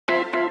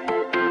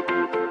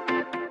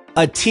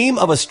A team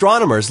of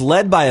astronomers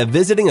led by a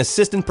visiting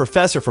assistant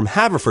professor from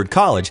Haverford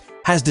College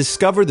has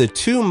discovered the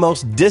two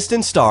most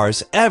distant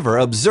stars ever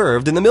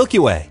observed in the Milky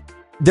Way.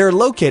 They're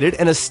located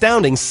an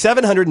astounding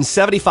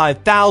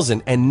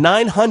 775,000 and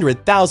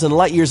 900,000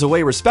 light-years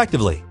away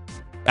respectively.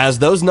 As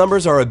those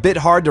numbers are a bit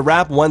hard to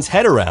wrap one's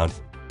head around,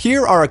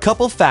 here are a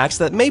couple facts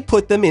that may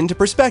put them into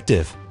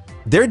perspective.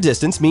 Their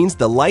distance means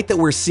the light that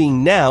we're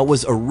seeing now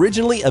was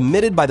originally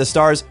emitted by the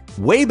stars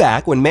way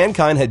back when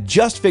mankind had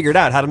just figured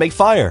out how to make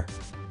fire.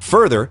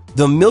 Further,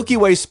 the Milky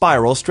Way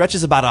Spiral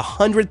stretches about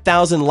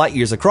 100,000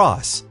 light-years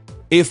across.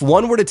 If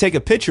one were to take a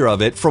picture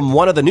of it from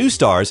one of the new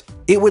stars,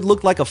 it would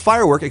look like a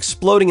firework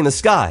exploding in the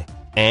sky,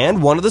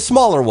 and one of the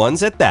smaller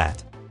ones at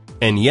that.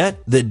 And yet,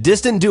 the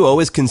distant duo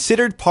is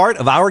considered part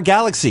of our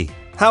galaxy.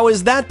 How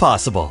is that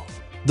possible?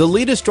 The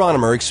lead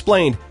astronomer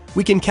explained,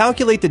 "We can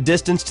calculate the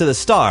distance to the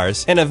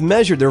stars and have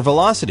measured their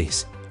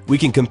velocities. We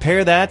can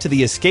compare that to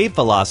the escape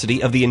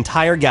velocity of the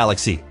entire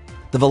galaxy.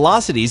 The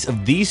velocities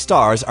of these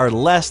stars are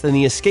less than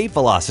the escape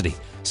velocity,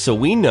 so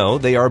we know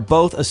they are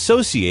both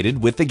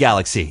associated with the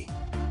galaxy."